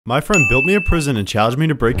My friend built me a prison and challenged me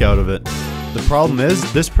to break out of it. The problem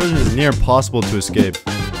is, this prison is near impossible to escape.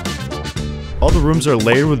 All the rooms are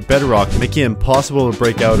layered with bedrock, making it impossible to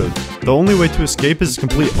break out of. The only way to escape is to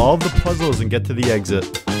complete all of the puzzles and get to the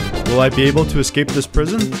exit. Will I be able to escape this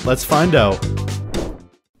prison? Let's find out.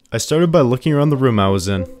 I started by looking around the room I was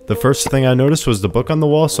in. The first thing I noticed was the book on the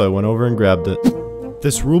wall, so I went over and grabbed it.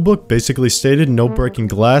 This rulebook basically stated no breaking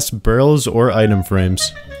glass, barrels, or item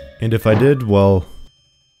frames. And if I did, well...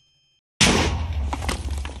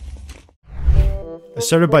 I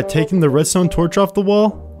started by taking the redstone torch off the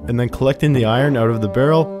wall, and then collecting the iron out of the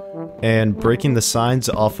barrel, and breaking the signs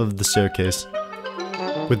off of the staircase.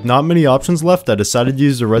 With not many options left, I decided to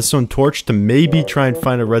use the redstone torch to maybe try and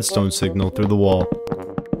find a redstone signal through the wall.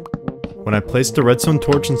 When I placed the redstone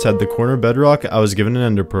torch inside the corner bedrock, I was given an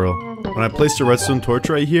ender pearl. When I placed the redstone torch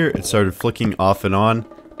right here, it started flicking off and on,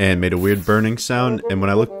 and made a weird burning sound, and when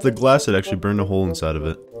I looked at the glass, it actually burned a hole inside of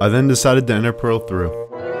it. I then decided to ender pearl through.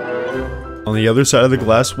 On the other side of the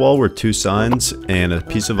glass wall were two signs, and a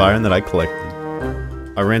piece of iron that I collected.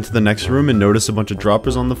 I ran to the next room and noticed a bunch of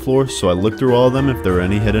droppers on the floor, so I looked through all of them if there were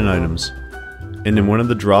any hidden items. And in one of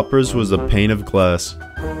the droppers was a pane of glass.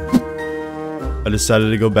 I decided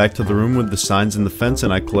to go back to the room with the signs and the fence,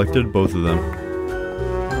 and I collected both of them.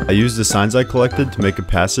 I used the signs I collected to make a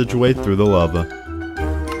passageway through the lava.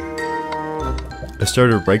 I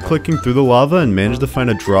started right-clicking through the lava and managed to find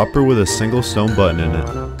a dropper with a single stone button in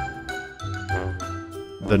it.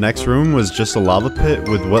 The next room was just a lava pit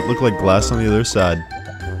with what looked like glass on the other side.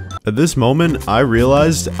 At this moment, I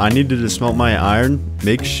realized I needed to smelt my iron,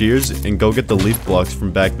 make shears, and go get the leaf blocks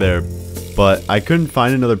from back there. But I couldn't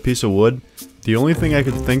find another piece of wood. The only thing I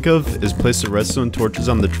could think of is place the redstone torches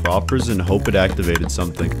on the droppers and hope it activated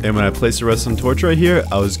something. And when I placed the redstone torch right here,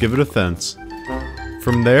 I was given a fence.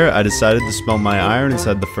 From there, I decided to smelt my iron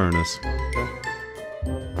inside the furnace.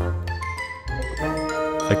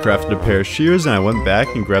 I crafted a pair of shears and I went back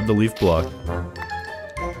and grabbed the leaf block.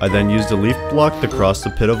 I then used the leaf block to cross the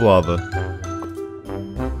pit of lava.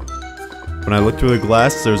 When I looked through the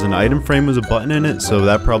glass, there was an item frame with a button in it, so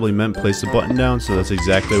that probably meant place the button down, so that's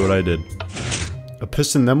exactly what I did. A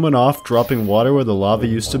piston then went off, dropping water where the lava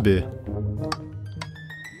used to be.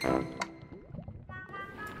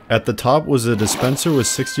 At the top was a dispenser with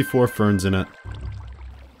 64 ferns in it.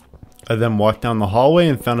 I then walked down the hallway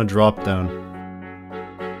and found a drop down.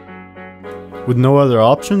 With no other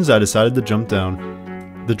options, I decided to jump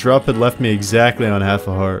down. The drop had left me exactly on half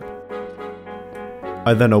a heart.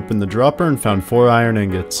 I then opened the dropper and found 4 iron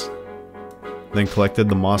ingots. Then collected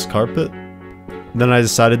the moss carpet. Then I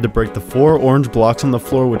decided to break the 4 orange blocks on the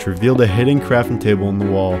floor, which revealed a hidden crafting table in the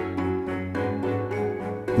wall.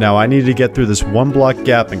 Now I needed to get through this 1 block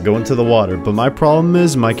gap and go into the water, but my problem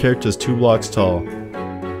is my character is 2 blocks tall.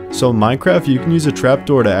 So in Minecraft, you can use a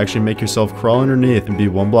trapdoor to actually make yourself crawl underneath and be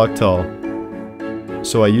 1 block tall.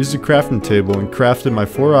 So I used the crafting table and crafted my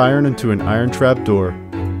 4 iron into an iron trapdoor.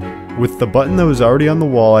 With the button that was already on the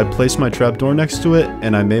wall, I placed my trapdoor next to it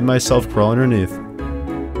and I made myself crawl underneath.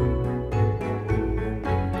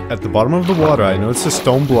 At the bottom of the water, I noticed a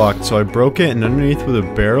stone block, so I broke it, and underneath was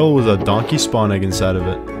a barrel with a donkey spawn egg inside of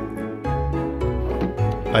it.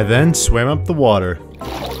 I then swam up the water.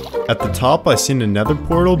 At the top, I seen a nether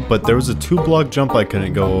portal, but there was a 2-block jump I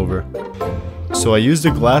couldn't go over. So I used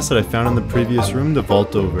the glass that I found in the previous room to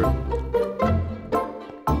vault over.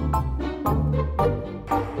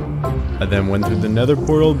 I then went through the nether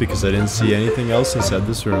portal because I didn't see anything else inside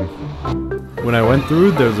this room. When I went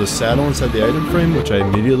through, there was a saddle inside the item frame, which I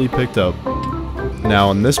immediately picked up. Now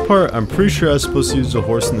on this part, I'm pretty sure I was supposed to use the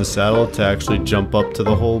horse in the saddle to actually jump up to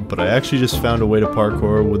the hole, but I actually just found a way to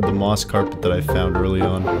parkour with the moss carpet that I found early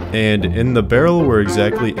on. And in the barrel were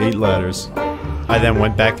exactly 8 ladders. I then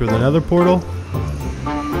went back through the nether portal.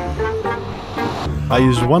 I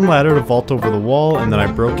used 1 ladder to vault over the wall, and then I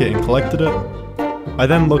broke it and collected it. I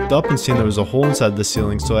then looked up and seen there was a hole inside the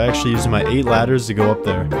ceiling, so I actually used my 8 ladders to go up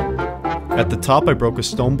there. At the top, I broke a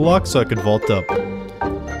stone block so I could vault up.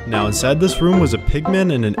 Now inside this room was a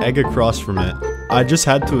pigman and an egg across from it. I just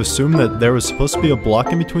had to assume that there was supposed to be a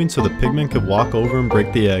block in between so the pigman could walk over and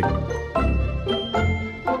break the egg.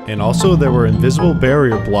 And also there were invisible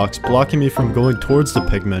barrier blocks blocking me from going towards the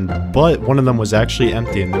pigman, but one of them was actually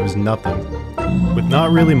empty and there was nothing. With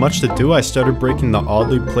not really much to do, I started breaking the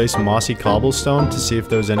oddly placed mossy cobblestone to see if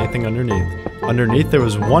there was anything underneath. Underneath there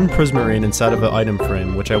was 1 prismarine inside of an item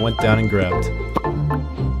frame, which I went down and grabbed.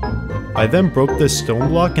 I then broke this stone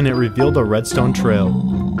block and it revealed a redstone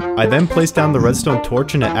trail. I then placed down the redstone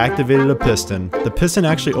torch and it activated a piston. The piston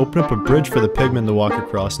actually opened up a bridge for the pigman to walk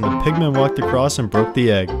across, and the pigman walked across and broke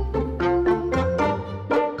the egg.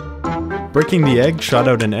 Breaking the egg shot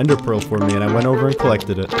out an ender pearl for me and I went over and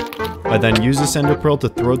collected it. I then used this ender pearl to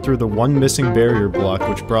throw it through the one missing barrier block,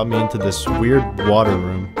 which brought me into this weird water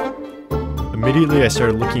room. Immediately I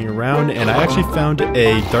started looking around and I actually found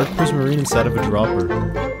a dark prismarine inside of a dropper.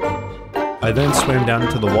 I then swam down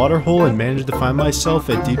into the water hole and managed to find myself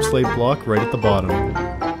a deep slate block right at the bottom.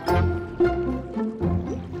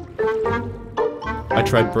 I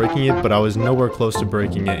tried breaking it, but I was nowhere close to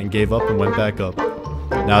breaking it and gave up and went back up.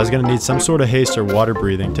 Now I was going to need some sort of haste or water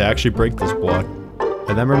breathing to actually break this block.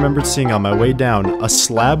 I then remembered seeing on my way down a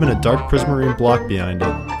slab and a dark prismarine block behind it.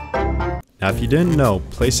 Now if you didn't know,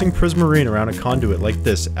 placing prismarine around a conduit like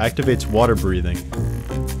this activates water breathing.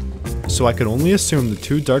 So I could only assume the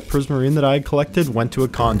 2 dark prismarine that I had collected went to a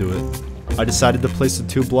conduit. I decided to place the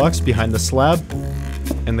 2 blocks behind the slab,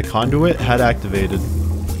 and the conduit had activated.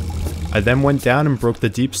 I then went down and broke the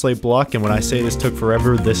deep slate block, and when I say this took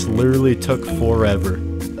forever, this literally took forever.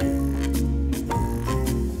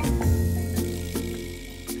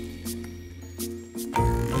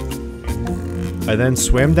 I then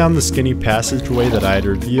swam down the skinny passageway that I had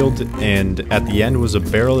revealed, and at the end was a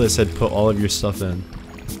barrel that said put all of your stuff in.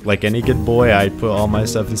 Like any good boy, I put all my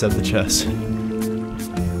stuff inside the chest.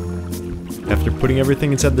 After putting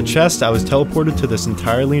everything inside the chest, I was teleported to this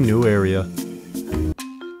entirely new area.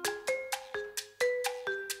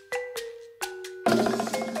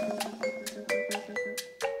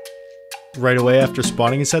 Right away after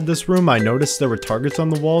spawning inside this room, I noticed there were targets on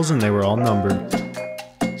the walls and they were all numbered.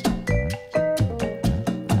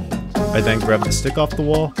 I then grabbed the stick off the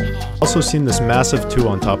wall. Also seen this massive 2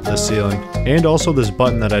 on top of the ceiling, and also this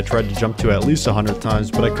button that I tried to jump to at least 100 times,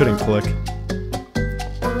 but I couldn't click.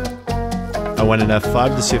 I went in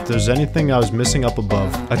F5 to see if there's anything I was missing up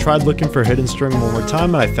above. I tried looking for hidden string one more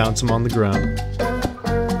time and I found some on the ground.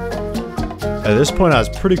 At this point I was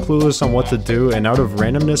pretty clueless on what to do, and out of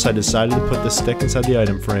randomness I decided to put the stick inside the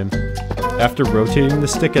item frame. After rotating the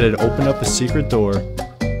stick, it had opened up a secret door.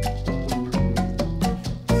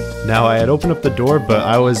 Now I had opened up the door, but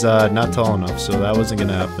I was not tall enough, so that wasn't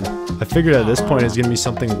gonna happen. I figured at this point it was gonna be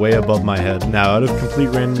something way above my head. Now out of complete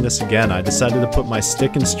randomness again, I decided to put my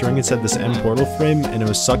stick and string inside this end portal frame, and it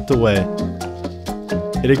was sucked away.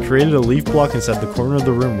 It had created a leaf block inside the corner of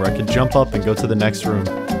the room where I could jump up and go to the next room.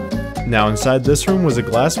 Now inside this room was a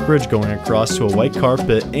glass bridge going across to a white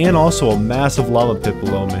carpet and also a massive lava pit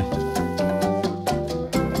below me.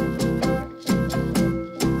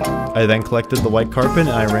 I then collected the white carpet and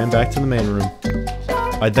I ran back to the main room.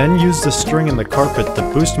 I then used the string in the carpet to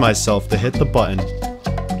boost myself to hit the button.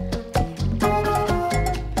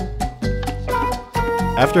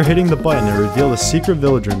 After hitting the button, it revealed a secret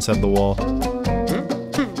villager inside the wall.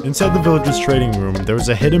 Inside the villager's trading room, there was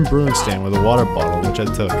a hidden brewing stand with a water bottle, which I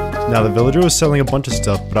took. Now the villager was selling a bunch of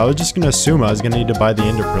stuff, but I was just gonna assume I was gonna need to buy the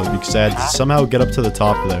ender pearl because I had to somehow get up to the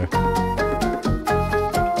top there.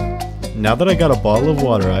 Now that I got a bottle of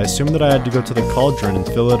water, I assumed that I had to go to the cauldron and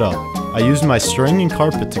fill it up. I used my string and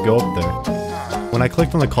carpet to go up there. When I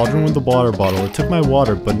clicked on the cauldron with the water bottle, it took my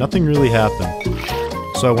water, but nothing really happened.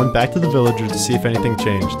 So I went back to the villager to see if anything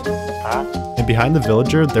changed. And behind the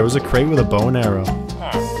villager, there was a crate with a bow and arrow.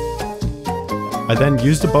 I then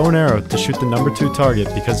used the bow and arrow to shoot the number 2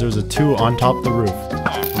 target because there was a 2 on top of the roof.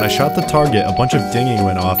 When I shot the target, a bunch of dinging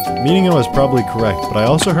went off, meaning I was probably correct, but I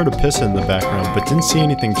also heard a piston in the background, but didn't see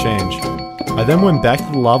anything change. I then went back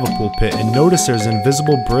to the lava pool pit and noticed there's an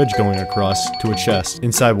invisible bridge going across to a chest.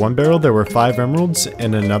 Inside one barrel there were 5 emeralds,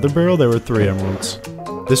 and in another barrel there were 3 emeralds.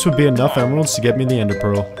 This would be enough emeralds to get me the ender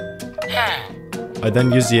pearl. I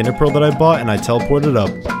then used the ender pearl that I bought and I teleported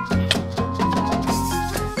up.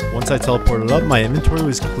 Once I teleported up, my inventory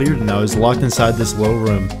was cleared and I was locked inside this low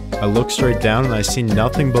room. I looked straight down and I see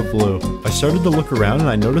nothing but blue. I started to look around and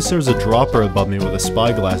I noticed there was a dropper above me with a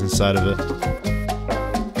spyglass inside of it.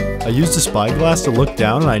 I used the spyglass to look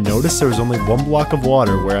down and I noticed there was only 1 block of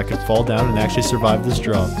water where I could fall down and actually survive this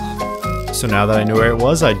drop. So now that I knew where it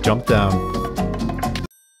was, I jumped down.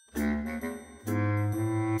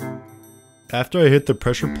 After I hit the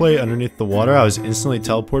pressure plate underneath the water, I was instantly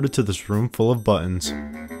teleported to this room full of buttons.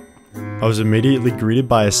 I was immediately greeted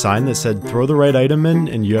by a sign that said throw the right item in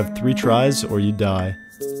and you have 3 tries or you die.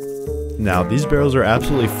 Now these barrels are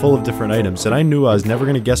absolutely full of different items and I knew I was never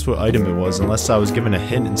going to guess what item it was unless I was given a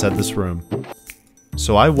hint inside this room.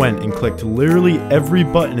 So I went and clicked literally every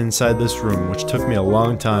button inside this room, which took me a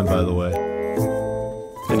long time by the way.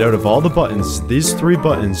 And out of all the buttons, these 3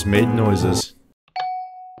 buttons made noises.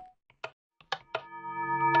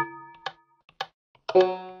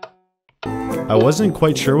 I wasn't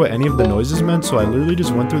quite sure what any of the noises meant, so I literally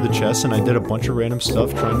just went through the chest and I did a bunch of random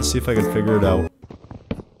stuff trying to see if I could figure it out.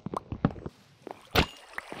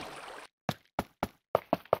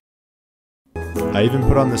 I even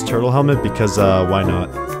put on this turtle helmet because, why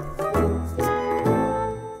not?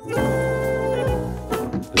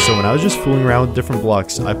 So when I was just fooling around with different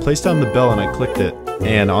blocks, I placed down the bell and I clicked it.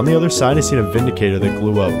 And on the other side I seen a vindicator that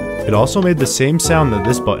glue up. It also made the same sound that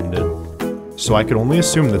this button did. So I could only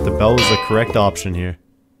assume that the bell was the correct option here.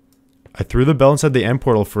 I threw the bell inside the end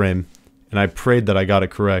portal frame, and I prayed that I got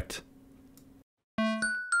it correct.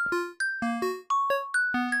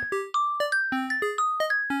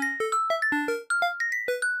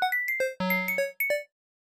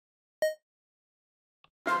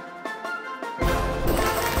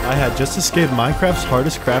 I had just escaped Minecraft's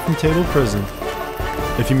hardest crafting table prison.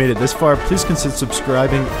 If you made it this far, please consider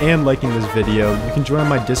subscribing and liking this video. You can join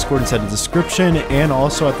my Discord inside the description, and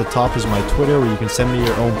also at the top is my Twitter where you can send me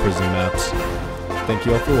your own prison maps. Thank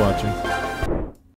you all for watching.